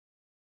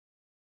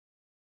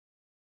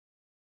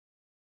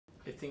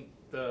I think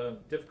the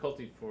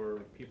difficulty for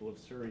people of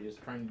Surrey is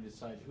trying to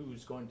decide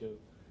who's going to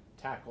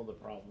tackle the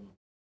problem.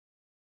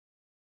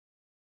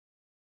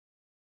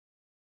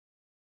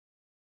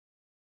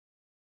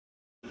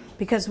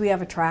 Because we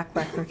have a track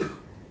record,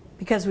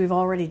 because we've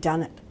already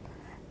done it.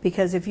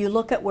 Because if you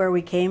look at where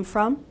we came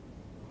from,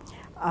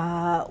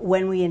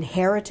 when we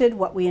inherited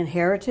what we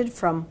inherited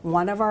from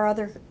one of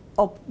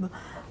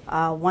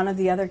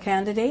the other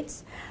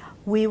candidates,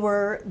 we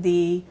were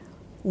the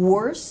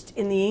worst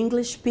in the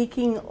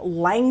English-speaking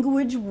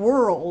language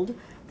world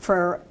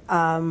for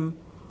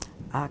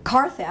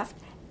car theft,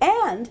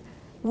 and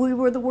we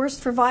were the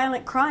worst for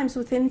violent crimes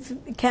within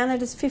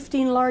Canada's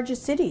 15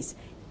 largest cities.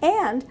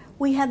 And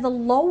we had the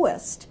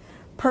lowest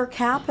per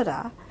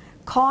capita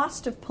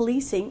cost of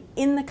policing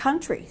in the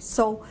country.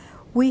 So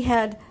we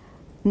had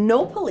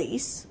no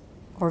police,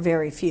 or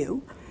very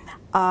few.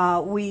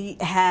 We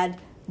had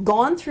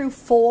gone through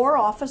 4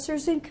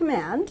 officers in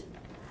command,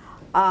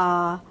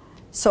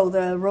 so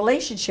the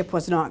relationship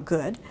was not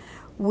good.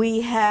 We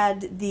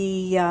had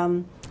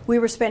we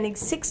were spending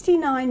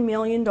 $69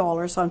 million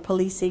on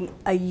policing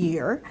a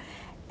year,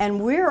 and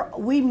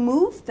we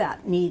moved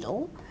that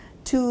needle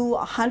to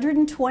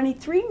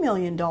 $123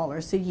 million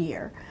a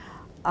year.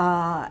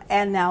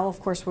 And now, of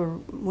course,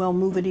 we'll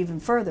move it even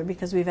further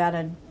because we've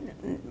added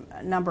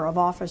a number of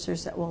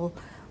officers that will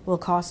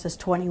cost us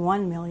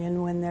 $21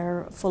 million when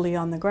they're fully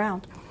on the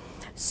ground.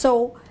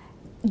 So,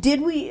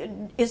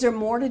 is there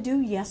more to do?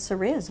 Yes,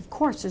 there is. Of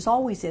course, there's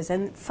always is.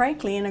 And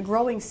frankly, in a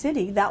growing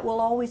city, that will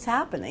always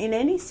happen, in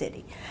any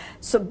city.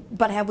 So,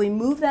 but have we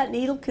moved that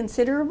needle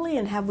considerably,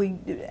 and have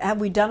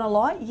we done a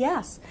lot?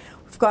 Yes.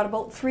 We've got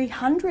about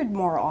 300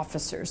 more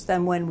officers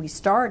than when we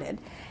started,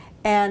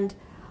 and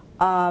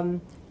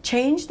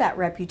changed that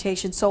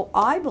reputation. So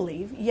I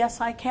believe,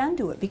 yes, I can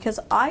do it, because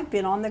I've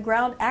been on the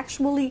ground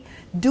actually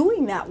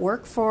doing that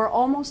work for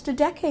almost a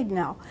decade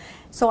now.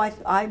 So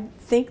I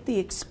think the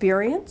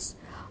experience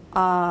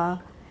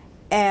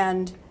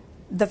and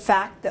the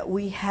fact that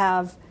we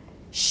have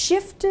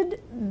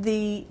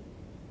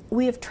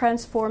we have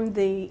transformed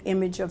the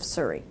image of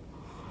Surrey.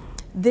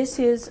 This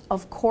is,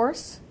 of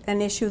course,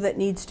 an issue that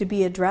needs to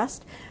be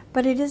addressed,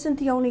 but it isn't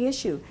the only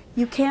issue.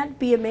 You can't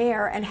be a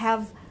mayor and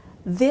have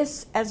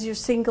this as your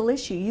single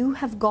issue. You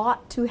have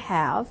got to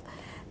have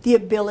the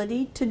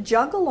ability to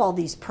juggle all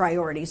these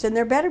priorities, and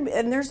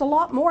there's a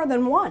lot more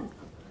than one.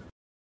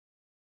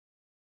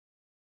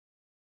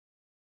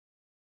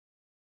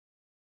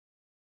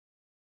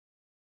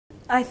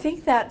 I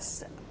think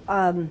that's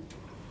the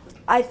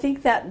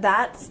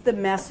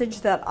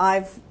message that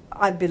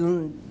I've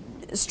been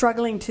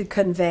struggling to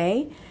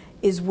convey,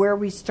 is where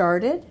we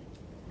started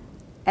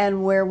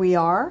and where we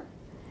are,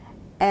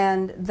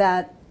 and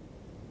that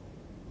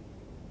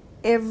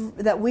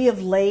we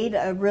have laid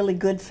a really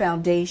good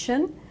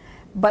foundation,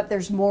 but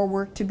there's more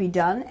work to be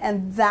done,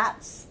 and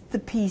that's the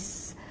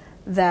piece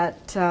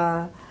that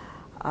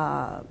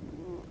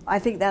I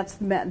think that's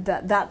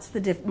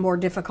the more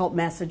difficult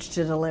message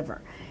to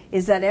deliver,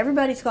 is that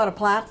everybody's got a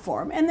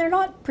platform, and they're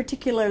not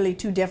particularly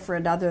too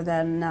different, other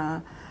than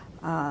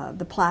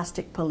the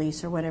plastic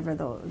police or whatever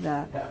other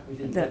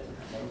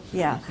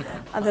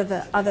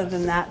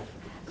than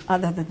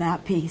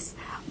that piece,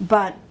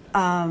 but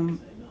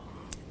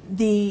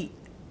the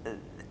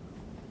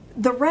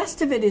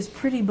rest of it is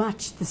pretty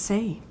much the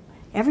same.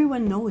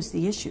 Everyone knows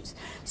the issues.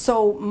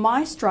 So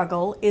my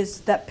struggle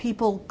is that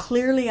people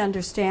clearly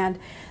understand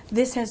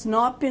this has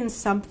not been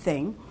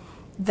something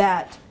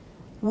that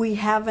we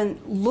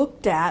haven't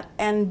looked at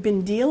and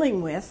been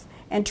dealing with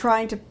and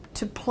trying to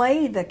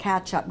play the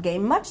catch-up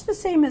game, much the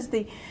same as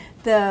the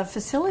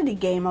facility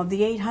game of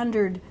the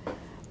 $800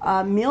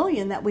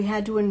 million that we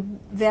had to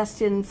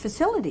invest in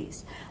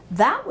facilities.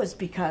 That was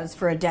because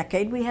for a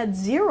decade we had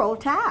zero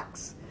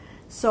tax.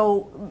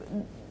 So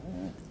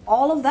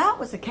all of that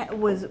was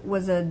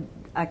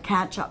a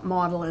catch-up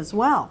model as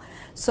well.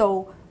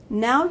 So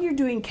now you're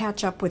doing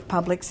catch-up with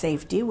public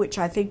safety, which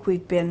I think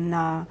we've been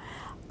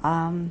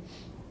done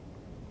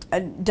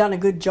a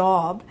good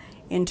job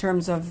in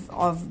terms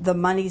of the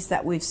monies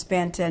that we've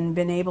spent, and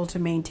been able to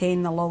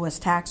maintain the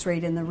lowest tax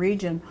rate in the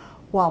region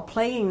while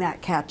playing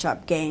that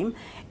catch-up game,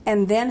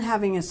 and then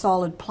having a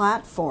solid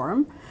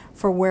platform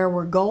for where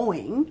we're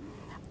going,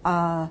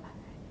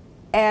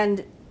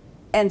 and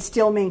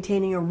still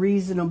maintaining a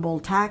reasonable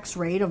tax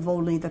rate of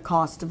only the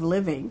cost of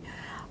living.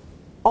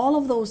 All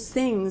of those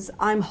things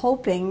I'm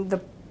hoping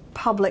the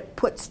public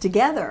puts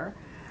together,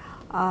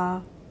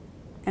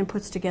 and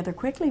puts together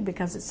quickly,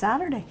 because it's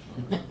Saturday.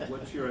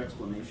 What's your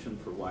explanation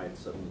for why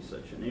it's suddenly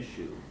such an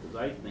issue? Because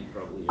I think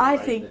probably you're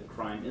right that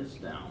crime is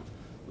down.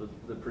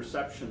 The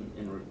perception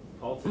in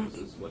politics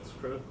is what's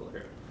critical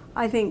here.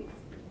 I think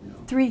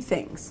 3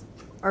 things,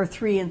 or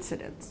 3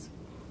 incidents.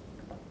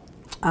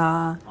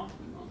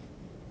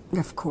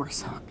 Of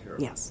course,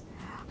 yes.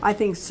 I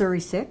think Surrey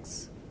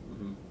 6.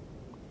 Mm-hmm.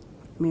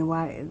 I mean,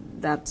 why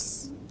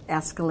that's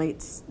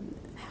escalates.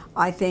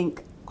 I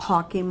think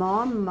hockey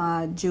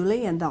mom,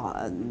 Julie, and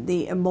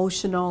the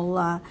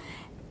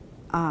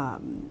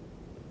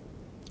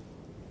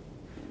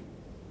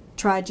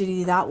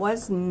tragedy that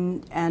was,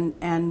 and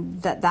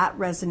that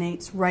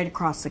resonates right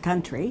across the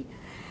country.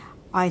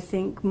 I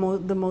think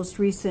the most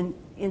recent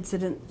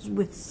incident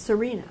with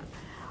Serena.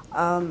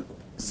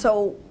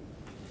 So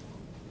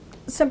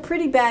some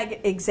pretty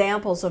bad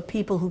examples of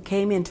people who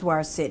came into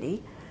our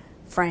city,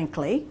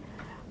 frankly,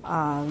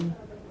 and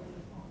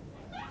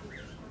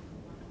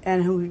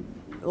who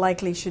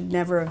likely should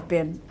never have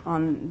been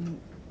on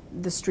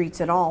the streets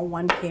at all.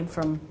 One came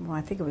from, well,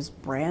 I think it was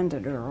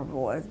Brandon,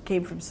 or it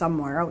came from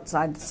somewhere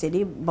outside the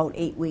city about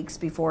 8 weeks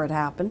before it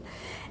happened.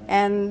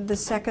 And the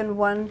second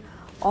one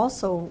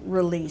also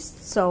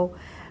released. So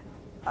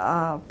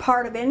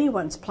part of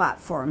anyone's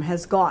platform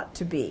has got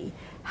to be,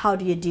 how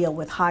do you deal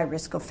with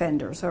high-risk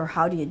offenders, or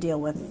how do you deal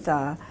with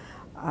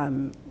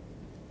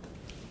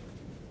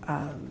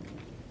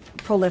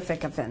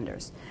prolific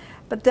offenders?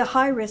 But the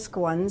high-risk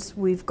ones,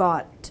 we've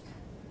got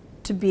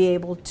to be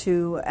able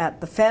to,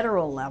 at the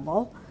federal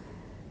level,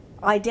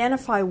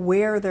 identify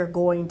where they're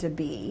going to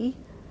be.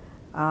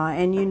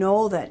 And you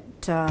know that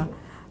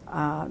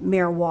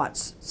Mayor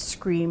Watts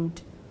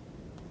screamed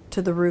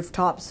to the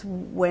rooftops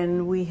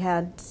when we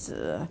had,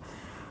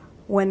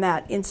 when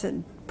that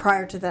incident,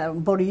 prior to that,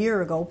 about a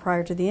year ago,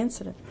 prior to the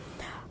incident.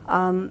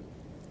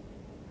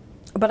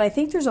 But I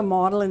think there's a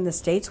model in the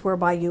States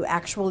whereby you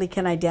actually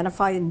can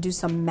identify and do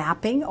some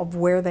mapping of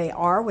where they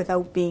are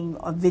without being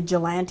a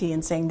vigilante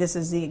and saying this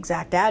is the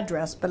exact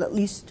address, but at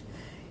least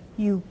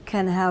you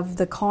can have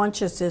the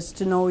consciousness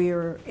to know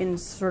you're in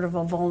sort of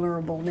a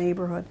vulnerable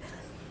neighborhood.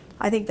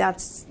 I think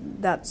that's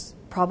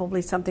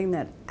probably something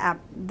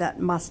that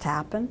must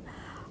happen.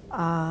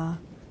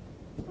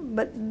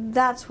 But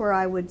that's where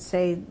I would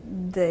say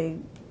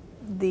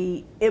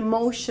the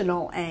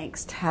emotional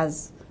angst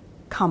has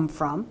come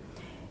from.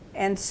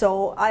 And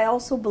so I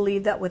also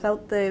believe that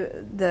without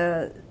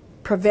the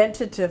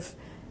preventative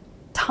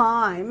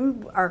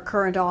time our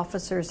current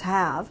officers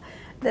have,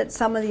 that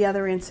some of the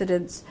other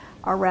incidents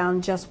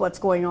around just what's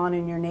going on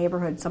in your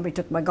neighborhood, somebody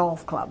took my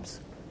golf clubs,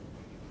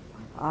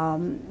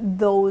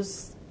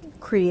 those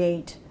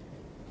create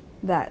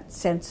that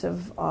sense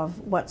of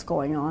what's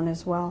going on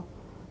as well.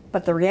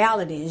 But the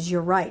reality is,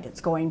 you're right,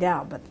 it's going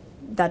down, but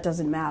that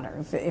doesn't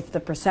matter. If the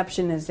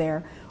perception is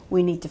there,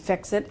 we need to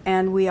fix it,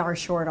 and we are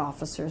short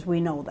officers. We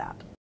know that.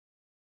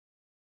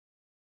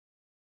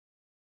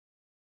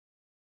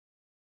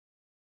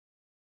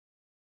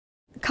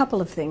 A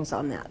couple of things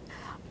on that.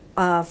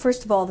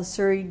 First of all, the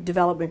Surrey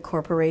Development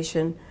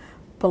Corporation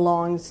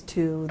belongs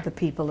to the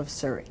people of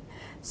Surrey.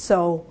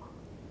 So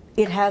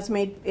it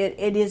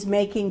is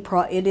making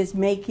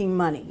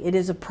money. It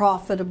is a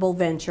profitable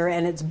venture,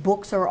 and its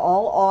books are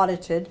all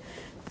audited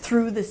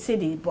through the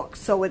city books.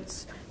 So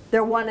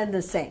they're one and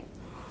the same.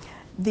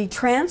 The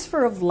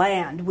transfer of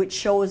land, which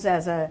shows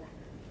as a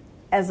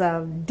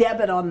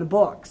debit on the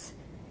books,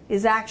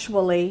 is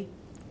actually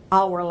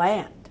our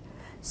land.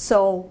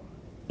 So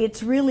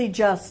it's really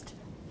just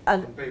a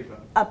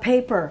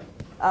paper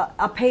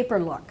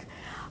look.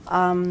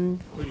 Well,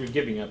 you're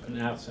giving up an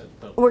asset,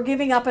 though. We're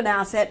giving up an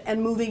asset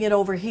and moving it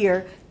over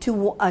here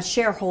to a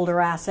shareholder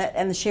asset,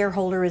 and the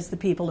shareholder is the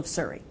people of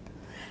Surrey.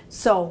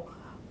 So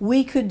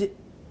we could,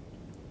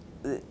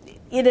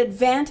 it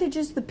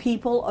advantages the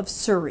people of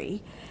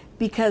Surrey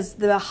because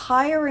the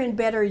higher and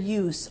better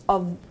use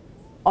of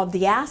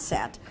the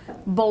asset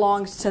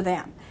belongs to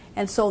them.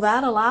 And so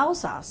that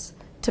allows us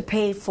to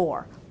pay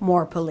for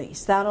more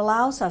police. That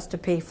allows us to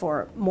pay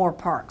for more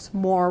parks,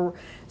 more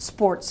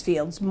sports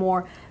fields,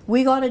 more.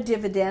 We got a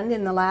dividend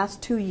in the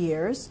last 2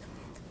 years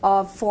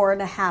of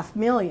 $4.5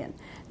 million.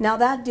 Now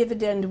that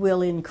dividend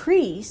will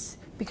increase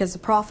because the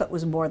profit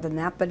was more than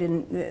that, but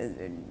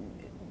in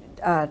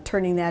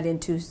turning that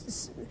into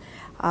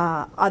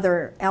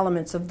other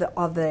elements of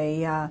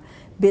the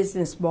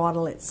business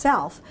model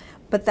itself.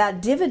 But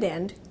that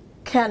dividend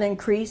can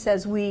increase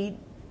as we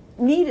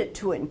need it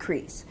to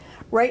increase.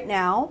 Right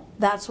now,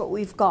 that's what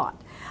we've got.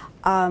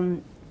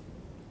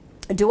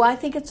 Do I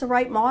think it's the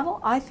right model?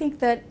 I think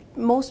that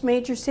most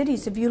major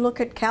cities, if you look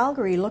at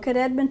Calgary, look at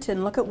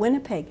Edmonton, look at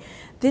Winnipeg,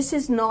 this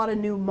is not a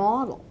new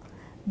model.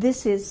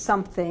 This is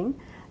something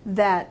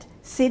that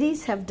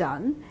cities have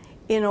done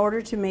in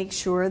order to make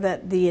sure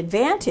that the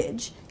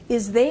advantage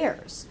is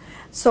theirs.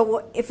 So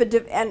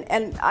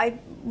and I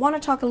want to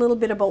talk a little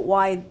bit about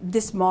why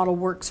this model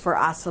works for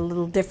us a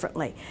little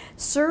differently.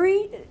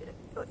 Surrey,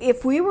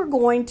 if we were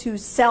going to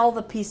sell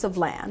the piece of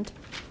land,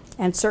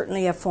 and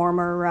certainly a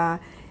former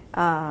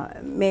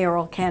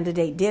mayoral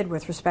candidate did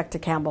with respect to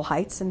Campbell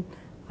Heights, and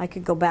I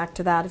could go back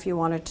to that if you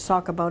wanted to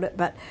talk about it,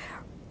 but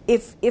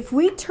if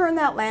we turn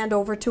that land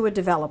over to a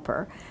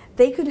developer,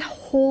 they could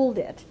hold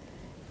it,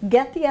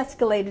 get the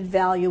escalated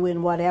value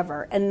in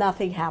whatever, and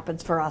nothing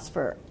happens for us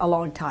for a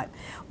long time.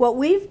 What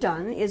we've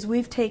done is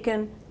we've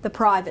taken the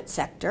private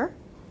sector,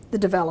 the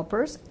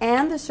developers,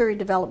 and the Surrey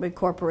Development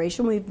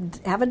Corporation. We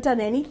haven't done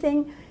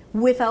anything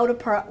without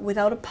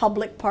a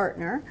public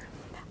partner,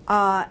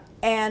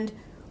 and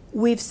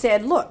we've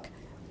said, look,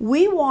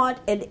 we want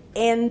an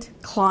end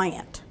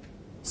client.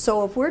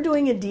 So if we're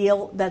doing a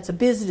deal that's a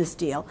business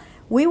deal,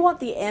 we want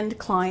the end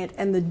client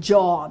and the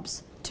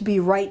jobs to be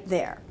right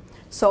there.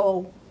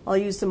 So I'll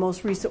use the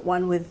most recent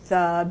one with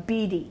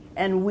Beatty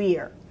and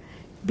Weir.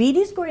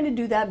 Beatty's going to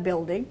do that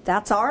building.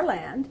 That's our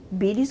land.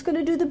 Beatty's going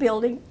to do the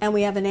building, and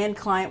we have an end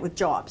client with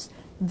jobs.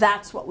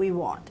 That's what we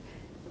want,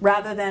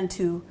 rather than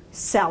to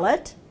sell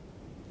it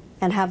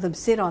and have them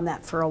sit on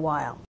that for a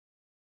while.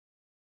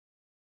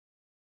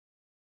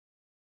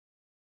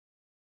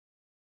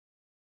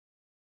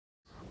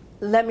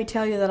 Let me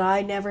tell you that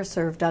I never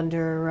served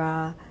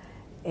under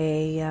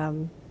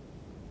a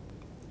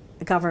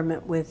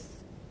government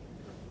with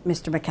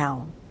Mr.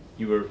 McCallum.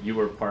 You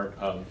were part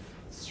of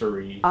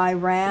Surrey. I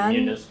ran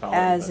municipality,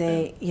 as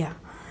a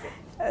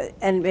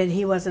and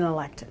he wasn't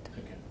elected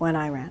when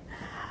I ran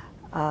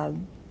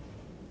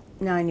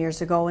 9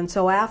 years ago. And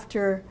so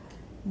after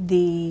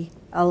the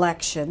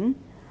election,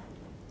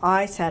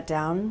 I sat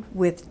down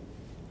with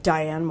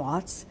Diane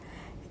Watts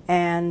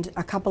and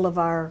a couple of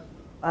our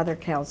other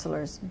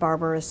councillors,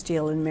 Barbara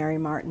Steele and Mary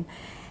Martin,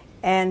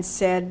 and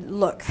said,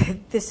 look,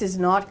 this is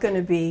not going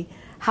to be,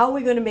 how are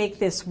we going to make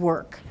this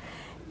work?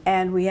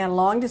 And we had a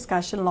long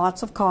discussion,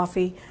 lots of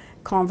coffee,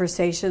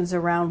 conversations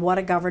around what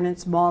a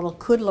governance model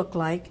could look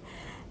like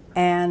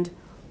and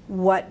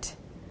what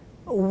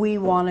we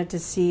wanted to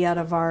see out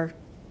of our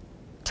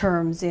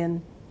terms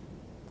in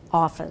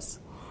office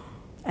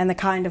and the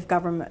kind of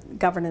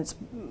governance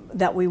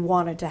that we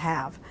wanted to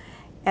have.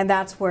 And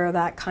that's where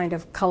that kind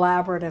of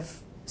collaborative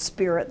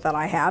spirit that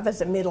I have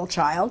as a middle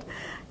child,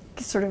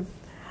 sort of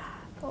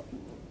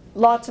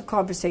lots of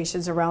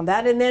conversations around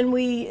that. And then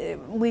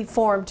we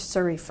formed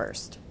Surrey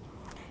First.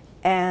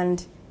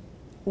 And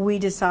we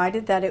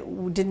decided that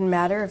it didn't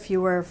matter if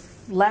you were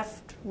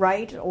left,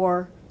 right,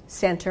 or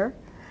center,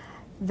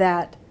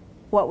 that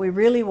what we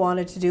really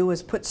wanted to do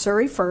was put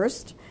Surrey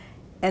first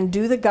and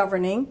do the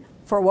governing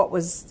for what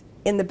was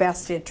in the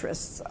best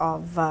interests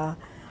of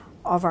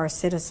our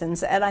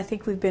citizens. And I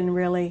think we've been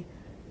really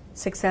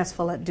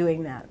successful at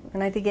doing that.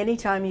 And I think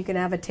anytime you can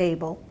have a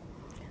table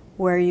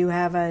where you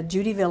have a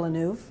Judy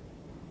Villeneuve,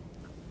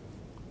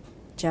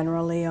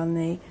 generally on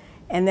the,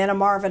 and then a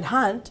Marvin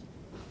Hunt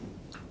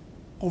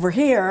over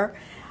here,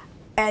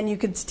 and you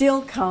could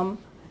still come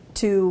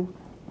to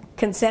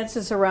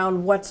consensus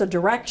around what's a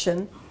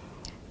direction,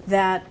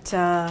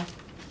 that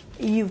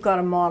you've got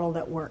a model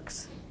that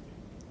works.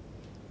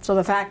 So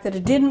the fact that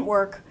it didn't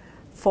work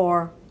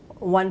for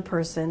one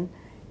person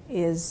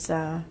is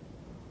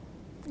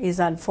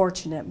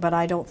unfortunate, but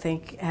I don't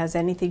think it has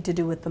anything to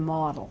do with the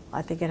model.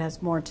 I think it has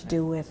more to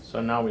do with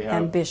so now we have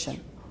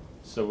ambition.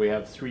 So we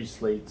have 3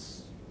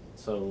 slates.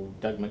 So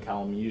Doug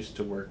McCallum used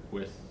to work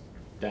with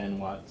Diane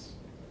Watts.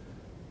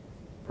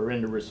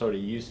 Perinda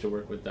Rissotti used to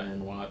work with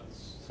Diane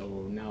Watts. So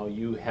now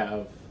you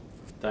have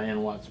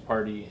Diane Watts'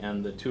 party,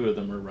 and the 2 of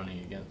them are running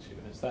against you.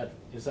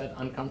 Is that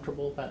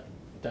uncomfortable, that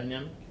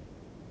dynamic?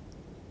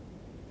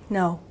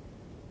 No.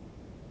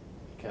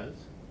 Because?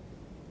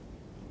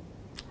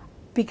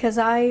 Because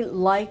I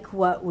like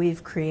what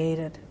we've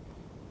created.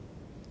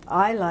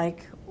 I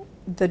like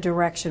the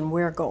direction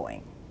we're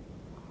going.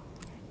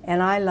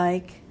 And I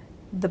like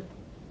the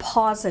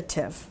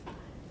positive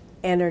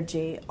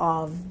energy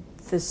of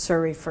the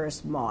Surrey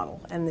First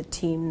model and the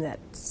team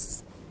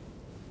that's,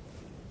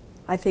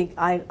 I think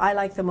I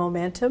like the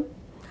momentum.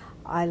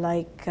 I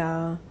like,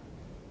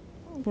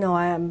 no,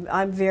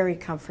 I'm very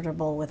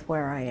comfortable with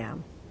where I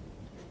am.